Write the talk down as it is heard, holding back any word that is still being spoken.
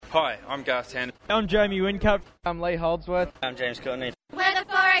Hi, I'm Garth Tander. I'm Jamie Whincup. I'm Lee Holdsworth. I'm James Courtney. We're the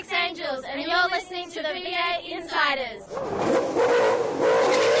Forex Angels, and you're listening to the V8 Insiders.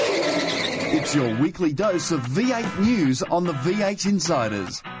 It's your weekly dose of V8 news on the V8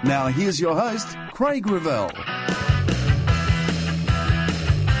 Insiders. Now here's your host, Craig Revell.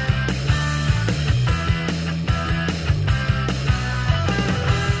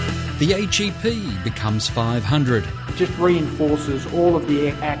 The HEP becomes 500. Just reinforces all of the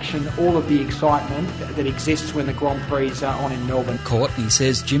action, all of the excitement that exists when the Grand Prix are on in Melbourne. Courtney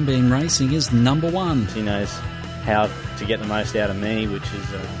says Jim Beam Racing is number one. He knows how to get the most out of me, which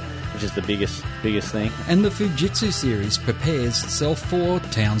is the biggest thing. And the Fujitsu Series prepares itself for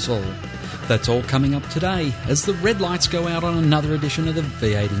Townsville. That's all coming up today as the red lights go out on another edition of the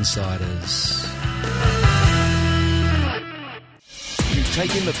V8 Insiders. You've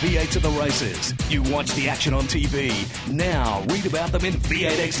taken the V8 to the races. You watch the action on TV. Now read about them in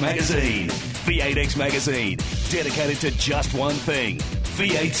V8X Magazine. V8X Magazine, dedicated to just one thing,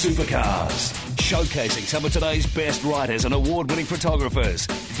 V8 Supercars. Showcasing some of today's best writers and award-winning photographers,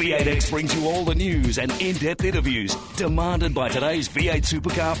 V8X brings you all the news and in-depth interviews demanded by today's V8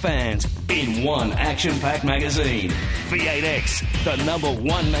 Supercar fans in one action-packed magazine. V8X, the number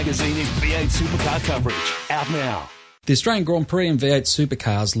one magazine in V8 Supercar coverage. Out now. The Australian Grand Prix and V8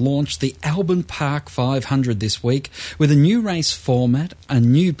 Supercars launched the Albon Park 500 this week with a new race format, a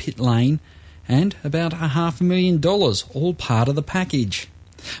new pit lane and about $500,000, all part of the package.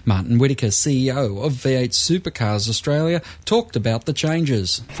 Martin Whittaker, CEO of V8 Supercars Australia, talked about the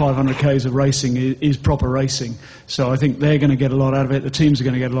changes. 500k's of racing is proper racing, so I think they're going to get a lot out of it, the teams are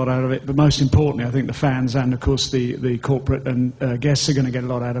going to get a lot out of it, but most importantly I think the fans and of course the corporate and guests are going to get a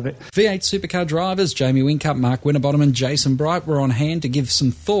lot out of it. V8 Supercar drivers Jamie Whincup, Mark Winterbottom and Jason Bright were on hand to give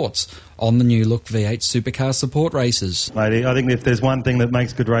some thoughts on the new look V8 Supercar support races. Mate, I think if there's one thing that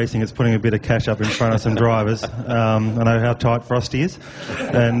makes good racing, it's putting a bit of cash up in front of some drivers. I know how tight Frosty is,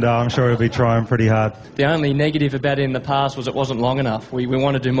 and I'm sure he'll be trying pretty hard. The only negative about it in the past was it wasn't long enough. We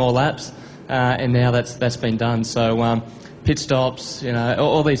want to do more laps, and now that's been done. So pit stops,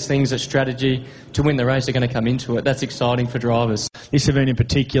 all these things, that strategy to win the race are going to come into it. That's exciting for drivers. This event in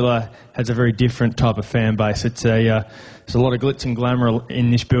particular has a very different type of fan base. There's a lot of glitz and glamour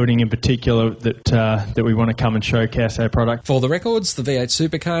in this building in particular that we want to come and showcase our product. For the records, the V8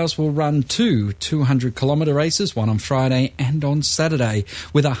 Supercars will run two 200-kilometre races, one on Friday and on Saturday,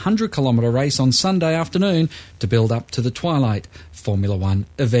 with a 100-kilometre race on Sunday afternoon to build up to the Twilight Formula One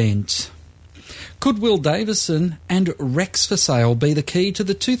event. Could Will Davison and Rex for Sale be the key to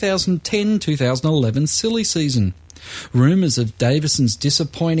the 2010-2011 silly season? Rumours of Davison's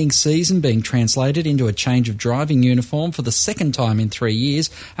disappointing season being translated into a change of driving uniform for the second time in 3 years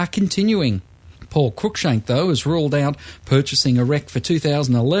are continuing. Paul Cruikshank, though, has ruled out purchasing a wreck for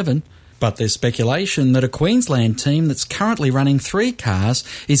 2011, but there's speculation that a Queensland team that's currently running 3 cars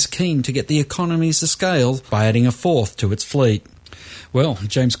is keen to get the economies of scale by adding a fourth to its fleet. Well,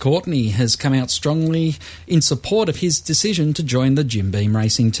 James Courtney has come out strongly in support of his decision to join the Jim Beam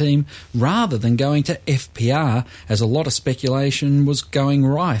Racing team rather than going to FPR, as a lot of speculation was going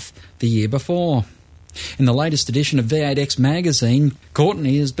rife the year before. In the latest edition of V8X magazine,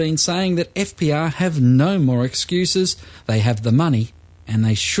 Courtney has been saying that FPR have no more excuses, they have the money and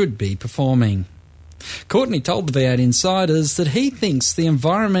they should be performing. Courtney told the V8 Insiders that he thinks the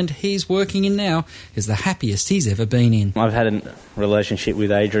environment he's working in now is the happiest he's ever been in. I've had a relationship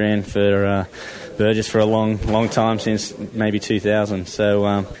with Adrian for Burgess for a long time, since maybe 2000.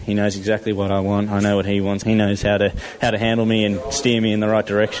 So he knows exactly what I want. I know what he wants. He knows how to handle me and steer me in the right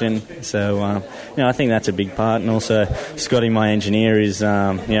direction. So I think that's a big part. And also Scotty, my engineer, is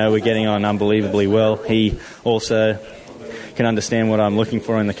we're getting on unbelievably well. He also can understand what I'm looking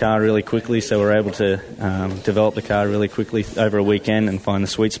for in the car really quickly, so we're able to develop the car really quickly over a weekend and find the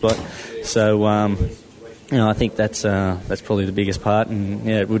sweet spot. So I think that's probably the biggest part, and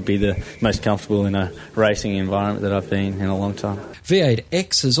it would be the most comfortable in a racing environment that I've been in a long time.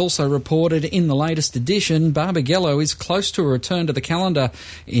 V8X has also reported in the latest edition Barbagallo is close to a return to the calendar,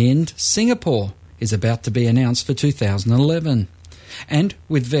 and Singapore is about to be announced for 2011. And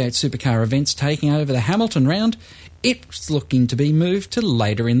with V8 Supercar events taking over the Hamilton round, it's looking to be moved to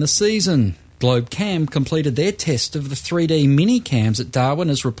later in the season. Globe Cam completed their test of the 3D mini cams at Darwin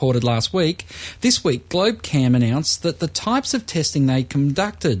as reported last week. This week, Globe Cam announced that the types of testing they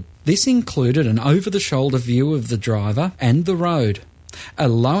conducted. This included an over-the-shoulder view of the driver and the road, a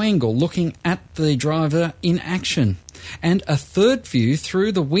low angle looking at the driver in action, and a third view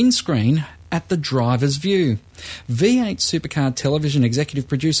through the windscreen at the driver's view. V8 Supercar television executive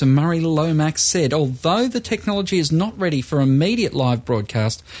producer Murray Lomax said although the technology is not ready for immediate live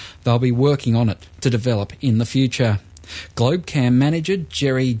broadcast, they'll be working on it to develop in the future. Globecam manager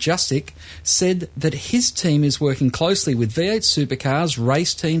Jerry Justick said that his team is working closely with V8 Supercars,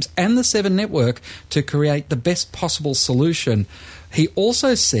 race teams and the 7 Network to create the best possible solution. He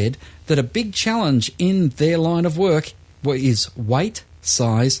also said that a big challenge in their line of work is weight,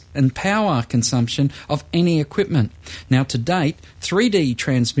 size and power consumption of any equipment. Now to date, 3D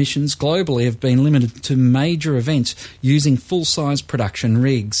transmissions globally have been limited to major events using full-size production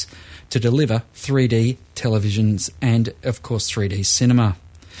rigs to deliver 3D televisions and, of course, 3D cinema.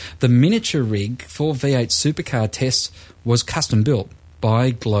 The miniature rig for V8 Supercar tests was custom built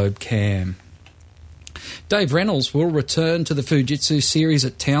by Globecam. Dave Reynolds will return to the Fujitsu Series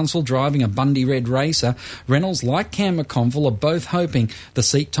at Townsville driving a Bundy Red Racer. Reynolds, like Cam McConville, are both hoping the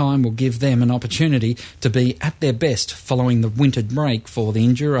seat time will give them an opportunity to be at their best following the winter break for the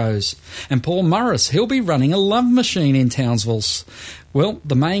Enduros. And Paul Morris, he'll be running a Love Machine in Townsville. Well,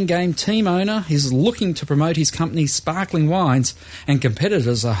 the main game team owner is looking to promote his company's sparkling wines, and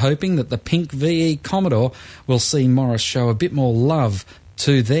competitors are hoping that the pink VE Commodore will see Morris show a bit more love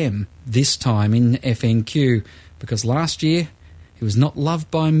to them this time in FNQ, because last year he was not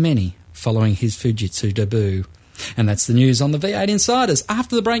loved by many following his Fujitsu debut. And that's the news on the V8 Insiders.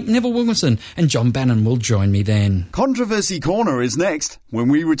 After the break, Neville Wilkinson and John Bannon will join me then. Controversy Corner is next when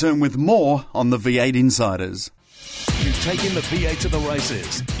we return with more on the V8 Insiders. You've taken the V8 to the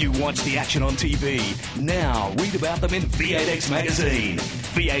races. You watch the action on TV. Now read about them in V8X Magazine.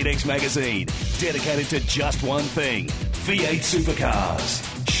 V8X Magazine, dedicated to just one thing, V8 Supercars.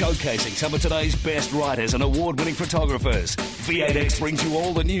 Showcasing some of today's best writers and award-winning photographers, V8X brings you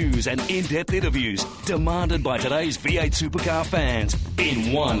all the news and in-depth interviews demanded by today's V8 Supercar fans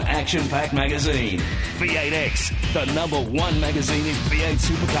in one action-packed magazine. V8X, the #1 magazine in V8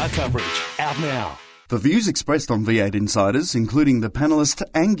 Supercar coverage. Out now. The views expressed on V8 Insiders, including the panellists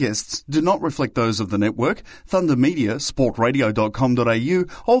and guests, do not reflect those of the network, Thunder Media,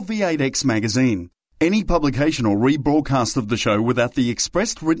 sportradio.com.au or V8X Magazine. Any publication or rebroadcast of the show without the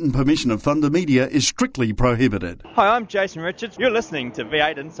expressed written permission of Thunder Media is strictly prohibited. Hi, I'm Jason Richards. You're listening to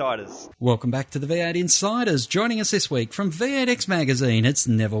V8 Insiders. Welcome back to the V8 Insiders. Joining us this week from V8X Magazine, it's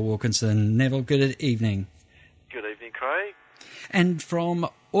Neville Wilkinson. Neville, good evening. Good evening, Craig. And from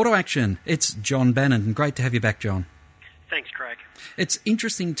Auto Action, it's John Bannon. Great to have you back, John. Thanks, Craig. It's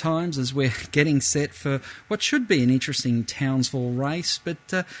interesting times as we're getting set for what should be an interesting Townsville race,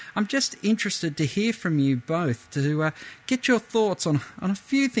 but I'm just interested to hear from you both, to get your thoughts on a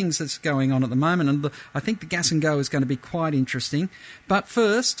few things that's going on at the moment, and I think the Gas and Go is going to be quite interesting. But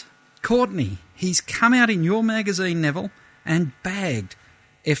first, Courtney, he's come out in your magazine, Neville, and bagged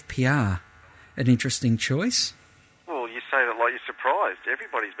FPR. An interesting choice. Well, you say that like you're surprised.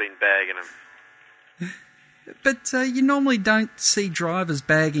 Everybody's been bagging them. But you normally don't see drivers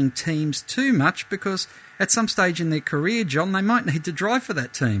bagging teams too much because at some stage in their career, John, they might need to drive for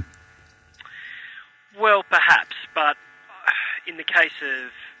that team. Well, perhaps, but in the case of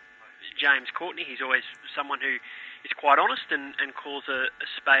James Courtney, he's always someone who is quite honest and calls a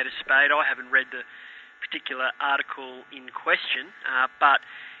spade a spade. I haven't read the particular article in question, but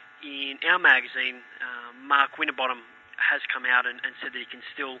in our magazine, Mark Winterbottom has come out and said that he can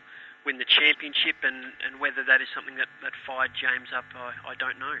still win the championship, and whether that is something that fired James up, I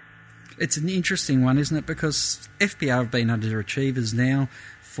don't know. It's an interesting one, isn't it? Because FPR have been underachievers now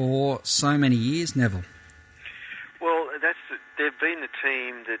for so many years, Neville. Well, they've been the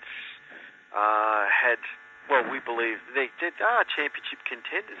team that's had, well, we believe they are championship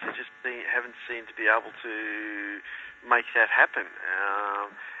contenders. They haven't seemed to be able to make that happen.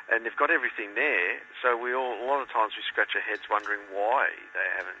 And they've got everything there, so a lot of times we scratch our heads wondering why they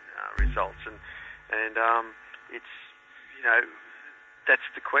haven't results, and it's, that's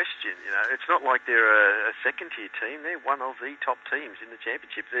the question. It's not like they're a second-tier team; they're one of the top teams in the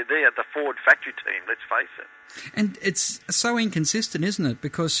championship. They're the Ford factory team. Let's face it. And it's so inconsistent, isn't it?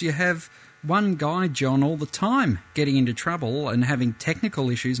 Because you have one guy, John, all the time getting into trouble and having technical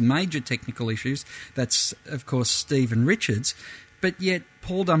issues, major technical issues. That's, of course, Stephen Richards. But yet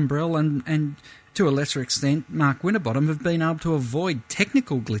Paul Dumbrell and to a lesser extent Mark Winterbottom have been able to avoid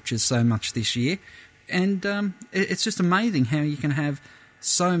technical glitches so much this year. And it's just amazing how you can have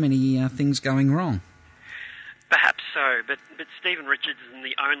so many things going wrong. Perhaps so, but Stephen Richards isn't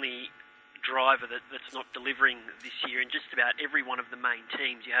the only driver that's not delivering this year. In just about every one of the main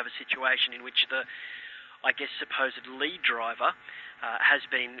teams, you have a situation in which the, I guess, supposed lead driver has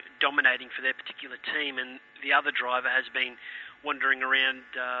been dominating for their particular team, and the other driver has been wandering around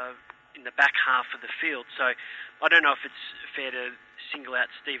in the back half of the field. So I don't know if it's fair to single out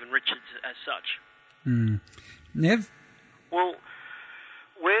Stephen Richards as such. Nev? Well,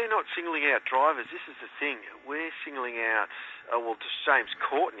 we're not singling out drivers. This is the thing. We're singling out, just James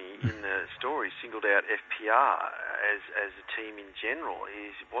Courtney in the story singled out FPR as a team in general.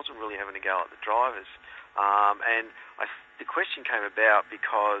 He wasn't really having a go at the drivers. And the question came about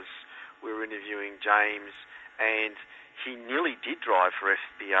because we were interviewing James, and he nearly did drive for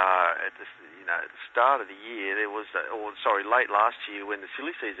FPR at the start of the year. There was, late last year when the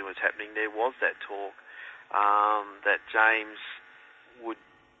silly season was happening, there was that talk that James would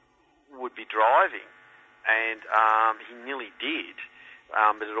be driving, and he nearly did,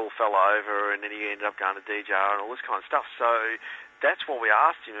 but it all fell over, and then he ended up going to DJR and all this kind of stuff. So that's what we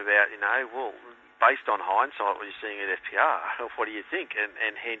asked him about. Based on hindsight, what you're seeing at FPR, what do you think?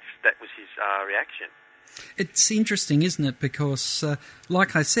 And hence that was his reaction. It's interesting, isn't it? Because,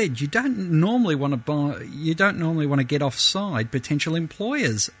 like I said, you don't normally want to get offside potential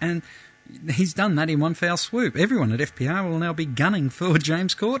employers, and he's done that in one foul swoop. Everyone at FPR will now be gunning for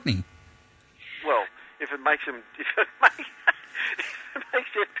James Courtney. Well, if it makes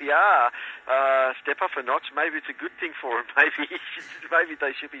FPR step up a notch, maybe it's a good thing for him. Maybe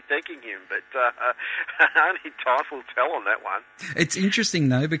they should be thanking him, but only time will tell on that one. It's interesting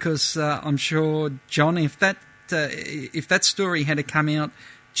though, because I'm sure, John, if that story had to come out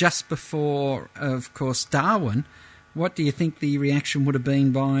just before, of course, Darwin, what do you think the reaction would have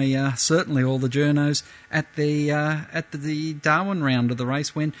been by certainly all the journos at the Darwin round of the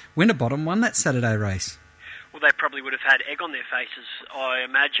race when Winterbottom won that Saturday race? Well, they probably would have had egg on their faces, I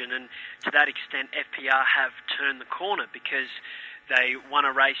imagine, and to that extent FPR have turned the corner because they won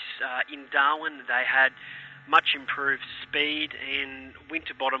a race in Darwin. They had much improved speed, and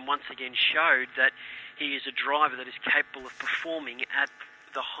Winterbottom once again showed that he is a driver that is capable of performing at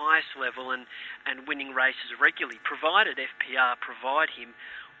the highest level and winning races regularly, provided FPR provide him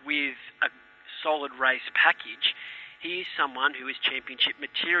with a solid race package. He is someone who is championship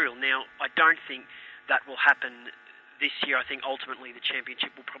material. Now, I don't think that will happen this year. I think ultimately the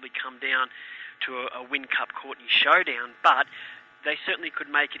championship will probably come down to a Win-Cup Courtney showdown, but they certainly could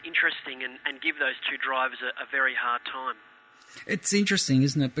make it interesting and give those two drivers a very hard time. It's interesting,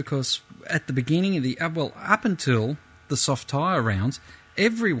 isn't it? Because at the beginning of up until the soft tyre rounds,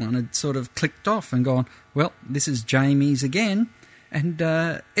 everyone had sort of clicked off and gone, well, this is Jamie's again. And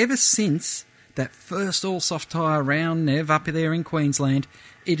ever since that first all soft tyre round, Nev, up there in Queensland,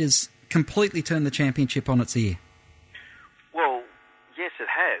 it has completely turned the championship on its ear. Well, yes, it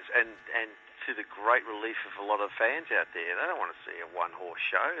has, and to the great relief of a lot of fans out there. They don't want to see a one-horse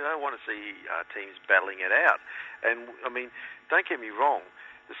show. They don't want to see teams battling it out. And, I mean, don't get me wrong,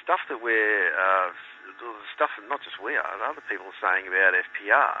 the stuff that not just we are, other people are saying about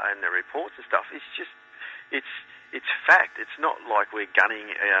FPR and the reports and stuff, it's fact. It's not like we're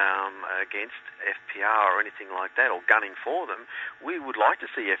gunning against FPR or anything like that, or gunning for them. We would like to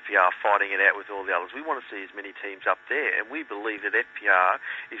see FPR fighting it out with all the others. We want to see as many teams up there, and we believe that FPR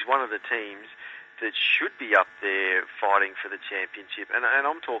is one of the teams that should be up there fighting for the championship. And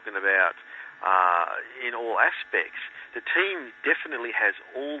I'm talking about in all aspects. The team definitely has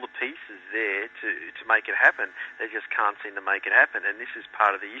all the pieces there to make it happen. They just can't seem to make it happen, and this is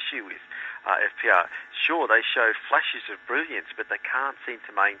part of the issue with FPR. Sure, they show flashes of brilliance, but they can't seem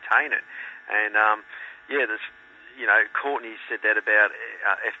to maintain it. And Courtney said that about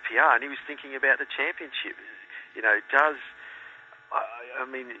FPR, and he was thinking about the championship.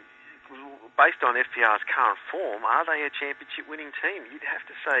 Based on FPR's current form, are they a championship-winning team? You'd have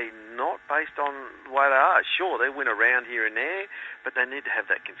to say not, based on the way they are. Sure, they win a round here and there, but they need to have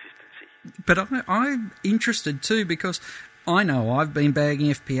that consistency. But I'm interested too, because I know I've been bagging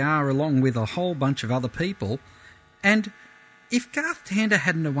FPR along with a whole bunch of other people, and if Garth Tander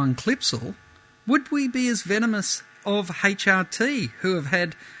hadn't won Clipsal, would we be as venomous of HRT, who have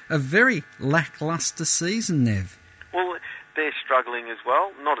had a very lacklustre season, Nev? Well, they're struggling as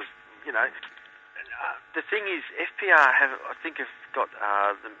well, not as... the thing is, FPR have got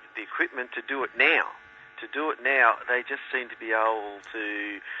the equipment to do it now. To do it now, they just seem to be able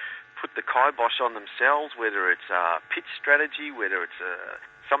to put the kibosh on themselves, whether it's pit strategy, whether it's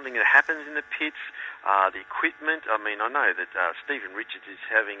something that happens in the pits, the equipment. I mean, I know that Stephen Richards is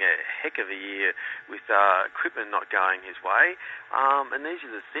having a heck of a year with equipment not going his way, and these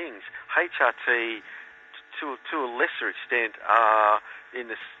are the things. HRT, to a lesser extent, are in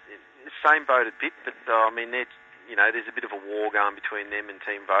the same boat a bit, but there's a bit of a war going between them and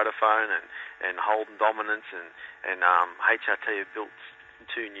Team Vodafone and Holden Dominance, and HRT have built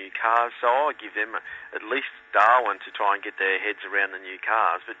 2 new cars, so I give them at least Darwin to try and get their heads around the new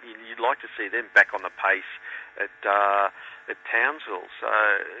cars. But you'd like to see them back on the pace at Townsville. So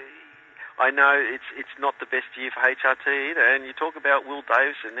I know it's not the best year for HRT either. And you talk about Will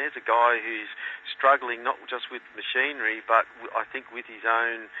Davison. There's a guy who's struggling not just with machinery, but I think with his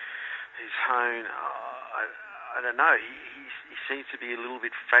own. I don't know. He seems to be a little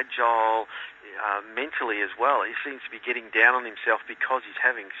bit fragile mentally as well. He seems to be getting down on himself because he's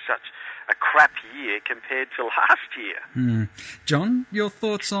having such a crap year compared to last year. John, your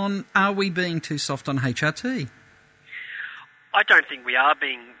thoughts on, are we being too soft on HRT? I don't think we are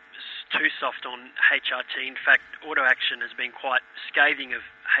being too soft on HRT. In fact, Auto Action has been quite scathing of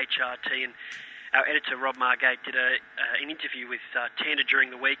HRT, and our editor Rob Margate did an interview with Tander during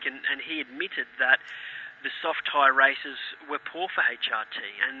the week, and he admitted that the soft tyre races were poor for HRT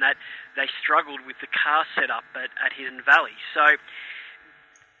and that they struggled with the car setup at Hidden Valley. So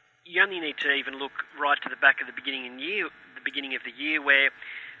you only need to even look right to the back of the beginning of the year where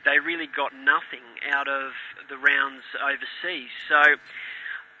they really got nothing out of the rounds overseas. So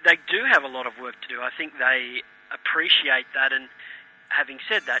they do have a lot of work to do. I think they appreciate that, and having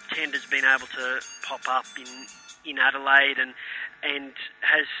said that, Tander's been able to pop up in Adelaide and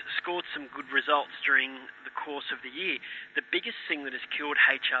has scored some good results during the course of the year. The biggest thing that has killed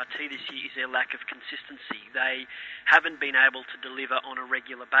HRT this year is their lack of consistency. They haven't been able to deliver on a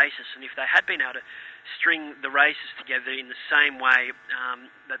regular basis, and if they had been able to string the races together in the same way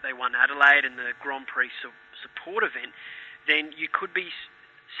that they won Adelaide and the Grand Prix support event, then you could be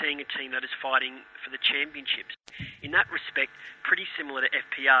seeing a team that is fighting for the championships. In that respect, pretty similar to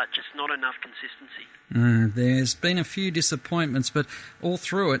FPR, just not enough consistency. There's been a few disappointments, but all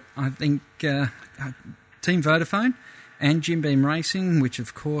through it, I think Team Vodafone and Jim Beam Racing, which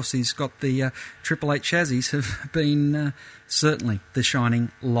of course has got the Triple Eight chassis, have been certainly the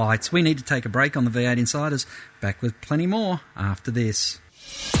shining lights. We need to take a break on the V8 Insiders. Back with plenty more after this.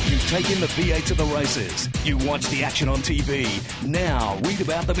 You've taken the V8 to the races. You watch the action on TV. Now read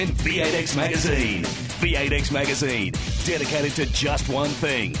about them in V8X Magazine. V8X Magazine, dedicated to just one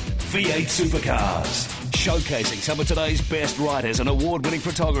thing, V8 supercars. Showcasing some of today's best writers and award-winning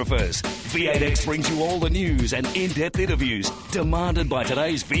photographers, V8X brings you all the news and in-depth interviews demanded by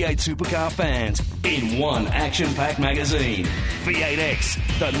today's V8 supercar fans in one action-packed magazine. V8X,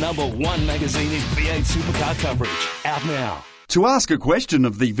 the #1 magazine in V8 supercar coverage. Out now. To ask a question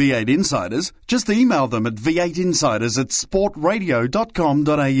of the V8 Insiders, just email them at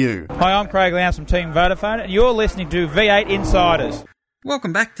v8insiders@sportradio.com.au. Hi, I'm Craig Lowndes from Team Vodafone, and you're listening to V8 Insiders.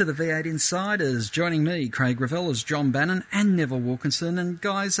 Welcome back to the V8 Insiders. Joining me, Craig Revell, is John Bannon and Neville Wilkinson. And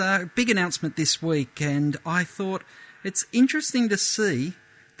guys, big announcement this week, and I thought it's interesting to see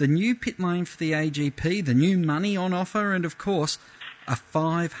the new pit lane for the AGP, the new money on offer, and of course a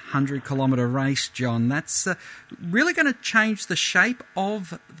 500-kilometre race, John. That's really going to change the shape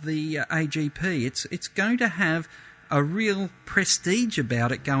of the AGP. It's going to have a real prestige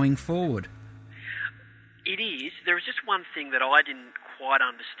about it going forward. It is. There is just one thing that I didn't quite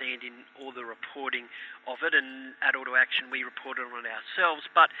understand in all the reporting of it, and at Auto Action we reported on it ourselves,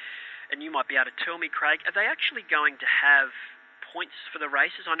 and you might be able to tell me, Craig, are they actually going to have points for the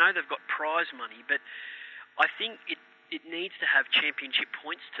races? I know they've got prize money, but I think it needs to have championship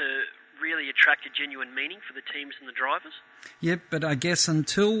points to really attract a genuine meaning for the teams and the drivers. Yeah, but I guess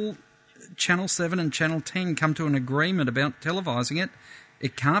until Channel 7 and Channel 10 come to an agreement about televising it,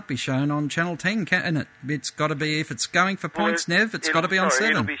 it can't be shown on Channel 10, can it? It's got to be, if it's going for points, Nev, it's got to be on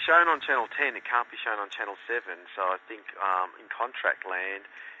 7. It'll be shown on Channel 10, it can't be shown on Channel 7, so I think in contract land,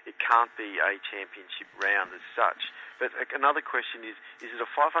 it can't be a championship round as such. But another question is it a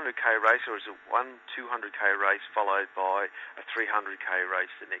 500k race or is it one 200k race followed by a 300k race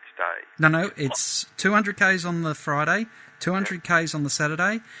the next day? No, it's 200k's on the Friday, 200k's on the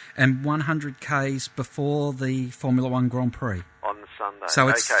Saturday, and 100k's before the Formula One Grand Prix. On the Sunday. So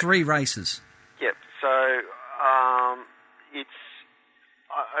it's 3 races. Yep, so it's...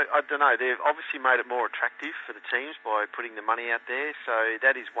 I don't know, they've obviously made it more attractive for the teams by putting the money out there, so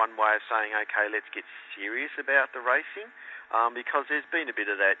that is one way of saying, okay, let's get serious about the racing, because there's been a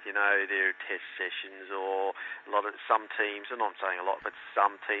bit of that, you know, there are test sessions or some teams, I'm not saying a lot, but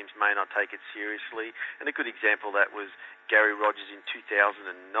some teams may not take it seriously, and a good example of that was Gary Rogers in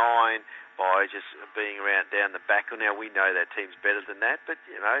 2009 by just being around down the back. Now we know that team's better than that, but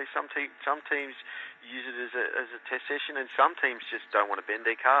you know some teams use it as a test session, and some teams just don't want to bend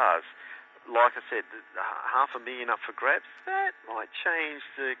their cars. Like I said, $500,000 up for grabs, that might change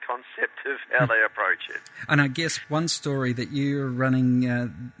the concept of how they approach it. And I guess one story that you're running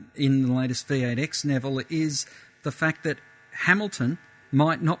in the latest V8X, Neville, is the fact that Hamilton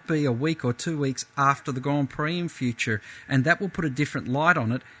might not be a week or 2 weeks after the Grand Prix in future, and that will put a different light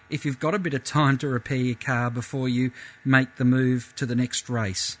on it if you've got a bit of time to repair your car before you make the move to the next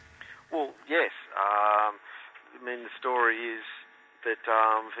race. Well, yes. I mean, the story is that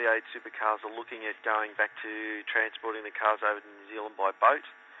V8 supercars are looking at going back to transporting the cars over to New Zealand by boat,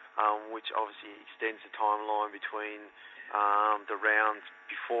 which obviously extends the timeline between the rounds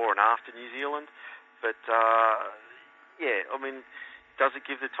before and after New Zealand. But, yeah, I mean, does it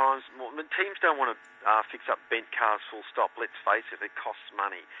give the times more? I mean, teams don't want to fix up bent cars full stop. Let's face it, it costs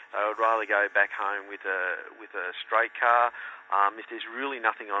money. They would rather go back home with a straight car. If there's really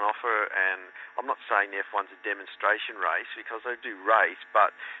nothing on offer, and I'm not saying F1's a demonstration race because they do race,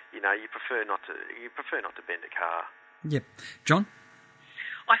 but you prefer not to bend a car. Yep, John.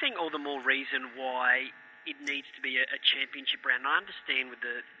 I think all the more reason why it needs to be a championship round. I understand with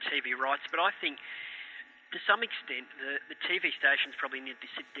the TV rights, but I think to some extent the TV stations probably need to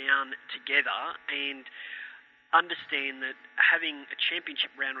sit down together and understand that having a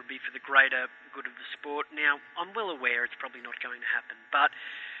championship round would be for the greater good of the sport. Now, I'm well aware it's probably not going to happen, but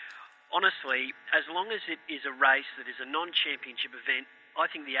honestly, as long as it is a race that is a non-championship event, I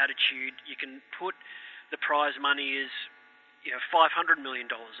think the attitude, you can put the prize money as $500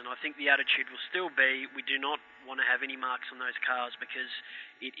 million, and I think the attitude will still be, we do not want to have any marks on those cars because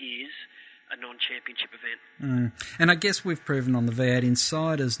it is a non-championship event. And I guess we've proven on the V8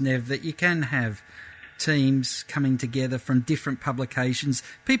 Insiders, Nev, that you can have teams coming together from different publications.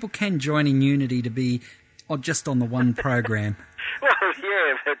 People can join in unity to be just on the one program. Well,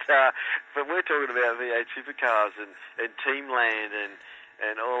 yeah, but we're talking about V8 supercars and Teamland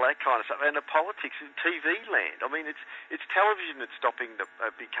and all that kind of stuff, and the politics in TV land. I mean, it's television that's stopping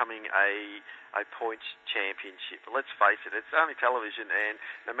becoming a points championship. Let's face it, it's only television, and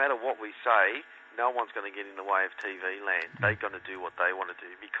no matter what we say, no one's going to get in the way of TV land. They're going to do what they want to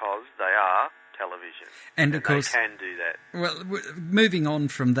do because they are television, and of course they can do that. Well, moving on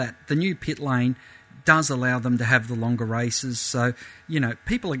from that, the new pit lane does allow them to have the longer races, so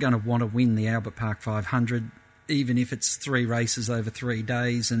people are going to want to win the Albert Park 500, even if it's 3 races over 3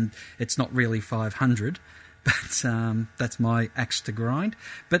 days and it's not really 500. But that's my axe to grind.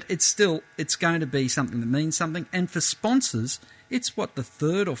 But it's going to be something that means something. And for sponsors, it's the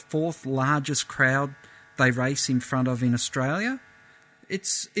 3rd or 4th largest crowd they race in front of in Australia.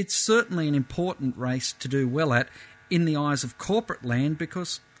 It's certainly an important race to do well at in the eyes of corporate land,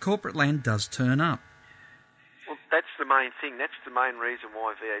 because corporate land does turn up. Well, that's the main thing. That's the main reason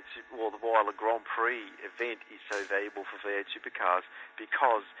why why the Grand Prix event is so valuable for V8 supercars,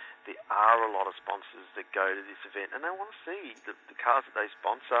 because there are a lot of sponsors that go to this event and they want to see the cars that they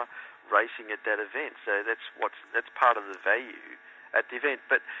sponsor racing at that event. So that's part of the value at the event.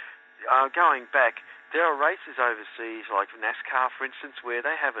 But going back, there are races overseas like NASCAR, for instance, where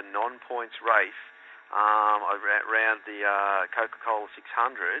they have a non-points race around the Coca-Cola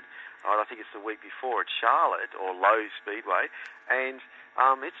 600. I think it's the week before at Charlotte or Lowe's Speedway, and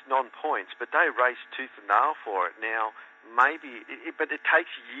it's non-points, but they race tooth and nail for it. Now, but it takes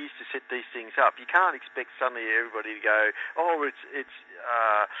years to set these things up. You can't expect suddenly everybody to go,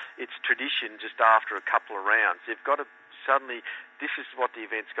 it's tradition just after a couple of rounds. They've got to suddenly, this is what the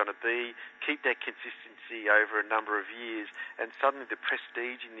event's going to be, keep that consistency over a number of years, and suddenly the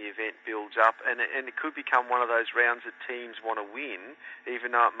prestige in the event builds up, and it could become one of those rounds that teams want to win,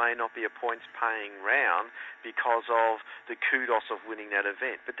 even though it may not be a points-paying round, because of the kudos of winning that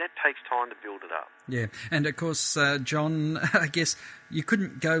event. But that takes time to build it up. Yeah, and of course, John, I guess you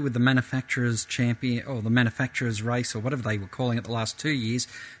couldn't go with the manufacturer's champion, or the manufacturer's race, or whatever they were calling it the last 2 years,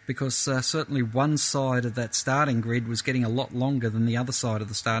 because certainly one side of that starting grid was getting a lot longer than the other side of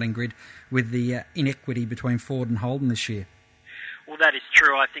the starting grid, with the inequity between Ford and Holden this year. Well, that is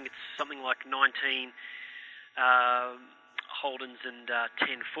true. I think it's something like 19 Holdens and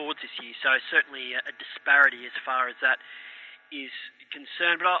 10 Fords this year, so certainly a disparity as far as that is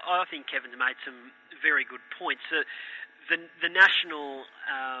concerned. But I think Kevin's made some very good points. The national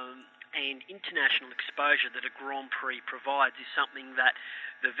and international exposure that a Grand Prix provides is something that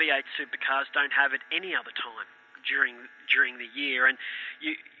the V8 supercars don't have at any other time during the year. And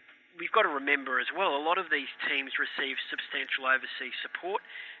we've got to remember as well, a lot of these teams receive substantial overseas support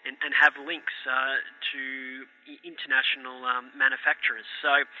and have links to international manufacturers.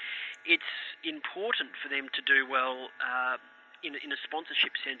 So it's important for them to do well in a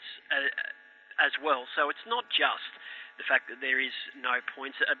sponsorship sense as well. So it's not just the fact that there is no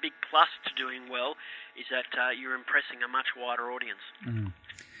points. A big plus to doing well is that you're impressing a much wider audience.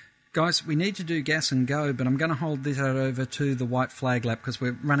 Guys, we need to do Gas and Go, but I'm going to hold this over to the White Flag Lap because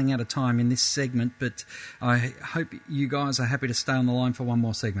we're running out of time in this segment, but I hope you guys are happy to stay on the line for one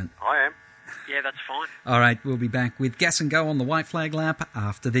more segment. I am. Yeah, that's fine. All right, we'll be back with Gas and Go on the White Flag Lap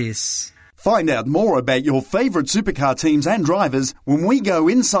after this. Find out more about your favourite supercar teams and drivers when we go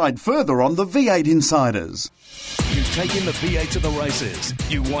inside further on the V8 Insiders. You've taken the V8 to the races.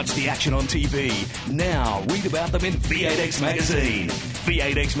 You watch the action on TV. Now read about them in V8X Magazine.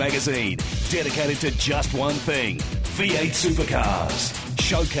 V8X Magazine, dedicated to just one thing, V8 supercars.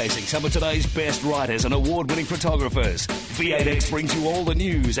 Showcasing some of today's best writers and award-winning photographers, V8X brings you all the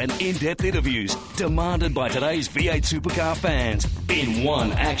news and in-depth interviews demanded by today's V8 supercar fans in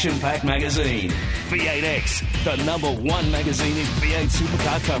one action-packed magazine. V8X, the #1 magazine in V8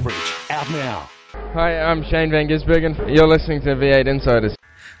 supercar coverage. Out now. Hi, I'm Shane Van Gisbergen. You're listening to V8 Insiders.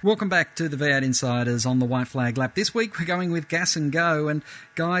 Welcome back to the V8 Insiders on the White Flag Lap. This week we're going with Gas and Go, and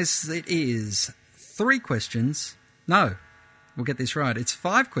guys, it is 3 questions. No, we'll get this right. It's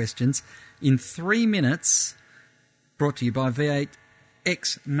 5 questions in 3 minutes, brought to you by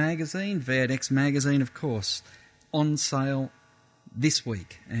V8X Magazine. V8X Magazine, of course, on sale this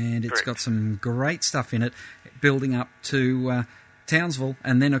week, and it's got some great stuff in it, building up to Townsville,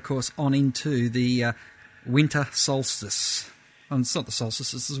 and then, of course, on into the winter solstice. It's not the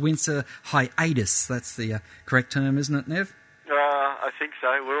solstice, it's the winter hiatus. That's the correct term, isn't it, Nev? I think so.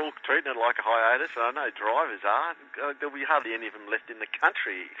 We're all treating it like a hiatus. I know drivers are. There'll be hardly any of them left in the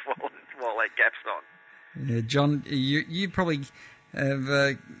country while that gap's on. Yeah, John, you probably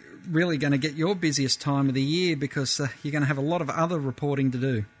have really going to get your busiest time of the year because you're going to have a lot of other reporting to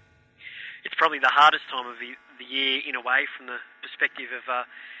do. It's probably the hardest time of the year in a way from the perspective of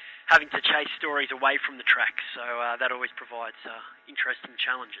having to chase stories away from the track. So that always provides interesting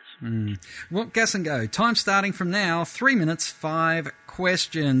challenges. Well, Gas and Go. Time starting from now. 3 minutes, 5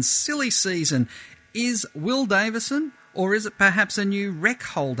 questions. Silly season. Is Will Davison or is it perhaps a new rec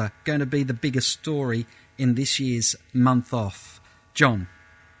holder going to be the biggest story in this year's month off? John?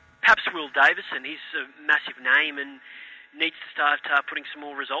 Perhaps Will Davison. He's a massive name and needs to start putting some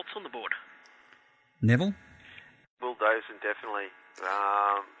more results on the board. Neville? Will Davison, definitely.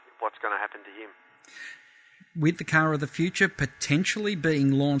 What's going to happen to him? With the car of the future potentially being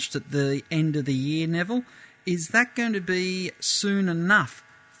launched at the end of the year, Neville, is that going to be soon enough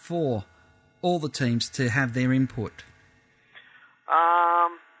for all the teams to have their input?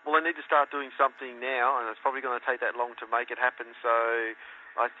 Well, they need to start doing something now, and it's probably going to take that long to make it happen, so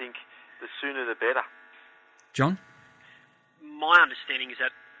I think the sooner the better. John? My understanding is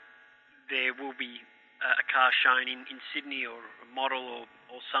that there will be a car shown in Sydney or a model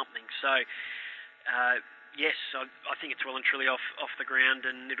or something. So, yes, I think it's well and truly off the ground,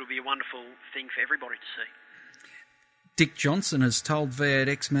 and it'll be a wonderful thing for everybody to see. Dick Johnson has told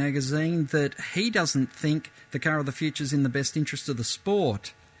V8X Magazine that he doesn't think the car of the future is in the best interest of the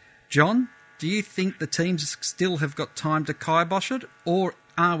sport. John, do you think the teams still have got time to kibosh it, or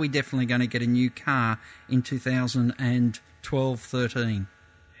are we definitely going to get a new car in 2012-13?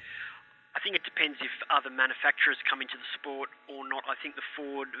 I think it depends if other manufacturers come into the sport or not. I think the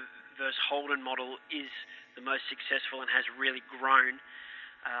Ford versus Holden model is the most successful and has really grown.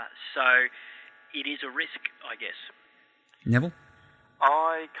 So it is a risk, I guess. Neville?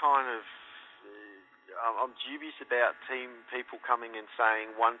 I'm dubious about team people coming and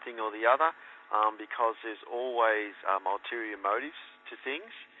saying one thing or the other because there's always ulterior motives to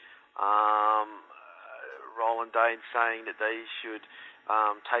things. Roland Dane saying that they should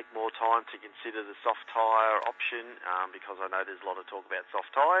take more time to consider the soft tyre option because I know there's a lot of talk about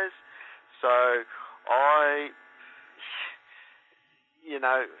soft tyres. So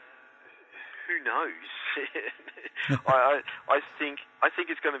who knows? I think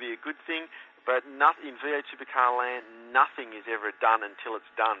it's going to be a good thing, but in V8 Supercar land, nothing is ever done until it's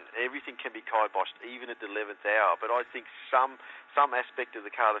done. Everything can be kiboshed, even at the 11th hour. But I think some aspect of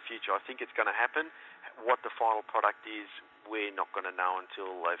the car of the future, I think it's going to happen. What the final product is, we're not going to know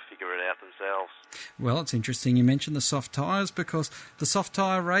until they figure it out themselves. Well, it's interesting you mentioned the soft tyres because the soft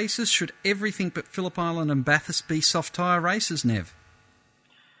tyre races, should everything but Phillip Island and Bathurst be soft tyre races, Nev?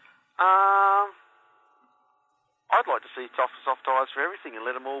 I'd like to see soft tyres for everything and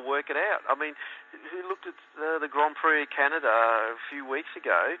let them all work it out. I mean, who looked at the Grand Prix of Canada a few weeks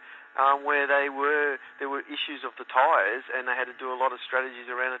ago where there were issues of the tyres and they had to do a lot of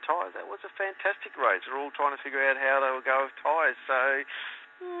strategies around the tyres? That was a fantastic race. They're all trying to figure out how they would go with tyres. So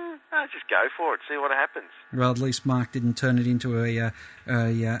just go for it, see what happens. Well, at least Mark didn't turn it into a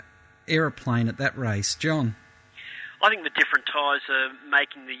aeroplane at that race. John? I think the different tyres are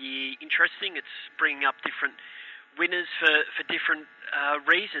making the year interesting. It's bringing up different winners for different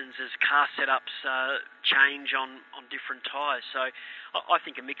reasons as car setups change on different tyres. So I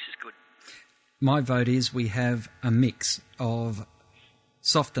think a mix is good. My vote is we have a mix of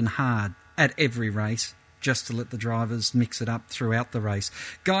soft and hard at every race, just to let the drivers mix it up throughout the race.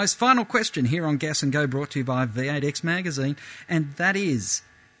 Guys, final question here on Gas and Go, brought to you by V8X Magazine, and that is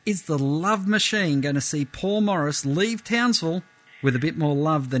the Love Machine going to see Paul Morris leave Townsville with a bit more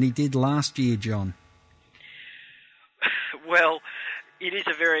love than he did last year, John? Well, it is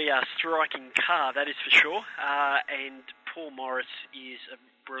a very striking car, that is for sure, and Paul Morris is a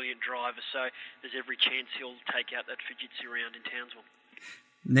brilliant driver, so there's every chance he'll take out that Fujitsu round in Townsville.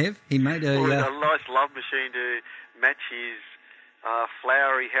 Nev, he made a nice Love Machine to match his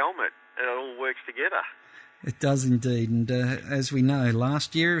flowery helmet. It all works together. It does indeed, and as we know,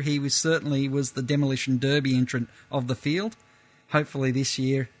 last year he was the Demolition Derby entrant of the field. Hopefully this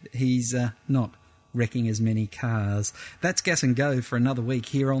year he's not wrecking as many cars. That's Gas and Go for another week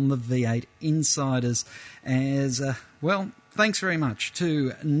here on the V8 Insiders. Well, thanks very much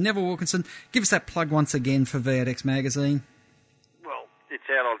to Neville Wilkinson. Give us that plug once again for V8X Magazine. It's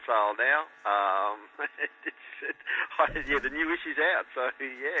out on sale now. The new issue's out, so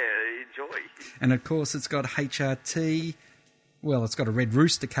enjoy. And of course, it's got HRT. Well, it's got a red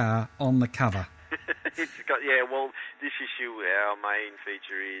rooster car on the cover. This issue, our main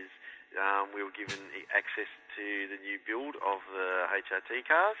feature is we were given access to the new build of the HRT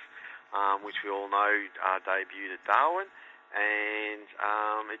cars, which we all know debuted at Darwin. And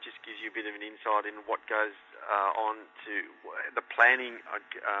it just gives you a bit of an insight in what goes on to the planning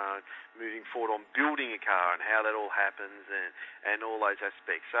moving forward on building a car and how that all happens and all those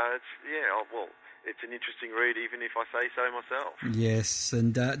aspects. So it's an interesting read, even if I say so myself. Yes,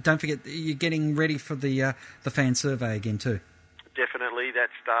 and don't forget you're getting ready for the fan survey again too. Definitely,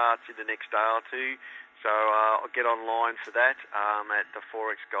 that starts in the next day or two. So I'll get online for that at the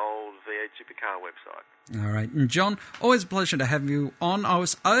Forex Gold V8 Supercar website. All right. And John, always a pleasure to have you on. I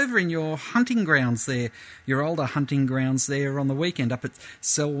was over in your hunting grounds there, your older hunting grounds there on the weekend up at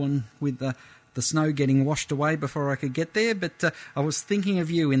Selwyn with the snow getting washed away before I could get there, but I was thinking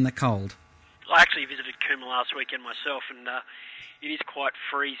of you in the cold. I actually visited Cooma last weekend myself, and it is quite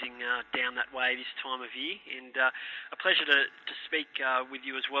freezing down that way this time of year, and a pleasure to speak with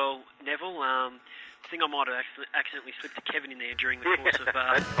you as well, Neville. I think I might have accidentally slipped a Kevin in there during the course of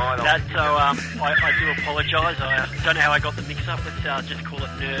that, so I do apologise. I don't know how I got the mix-up. Let's just call it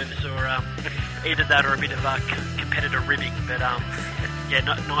nerves, or either that or a bit of competitor ribbing. But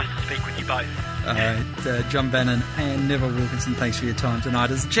nice to speak with you both. All right, John Bannon and Neville Wilkinson, thanks for your time tonight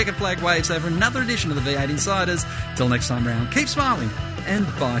as the checkered flag waves over another edition of the V8 Insiders. Till next time round, keep smiling, and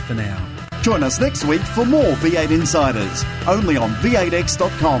bye for now. Join us next week for more V8 Insiders, only on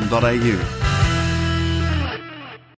v8x.com.au.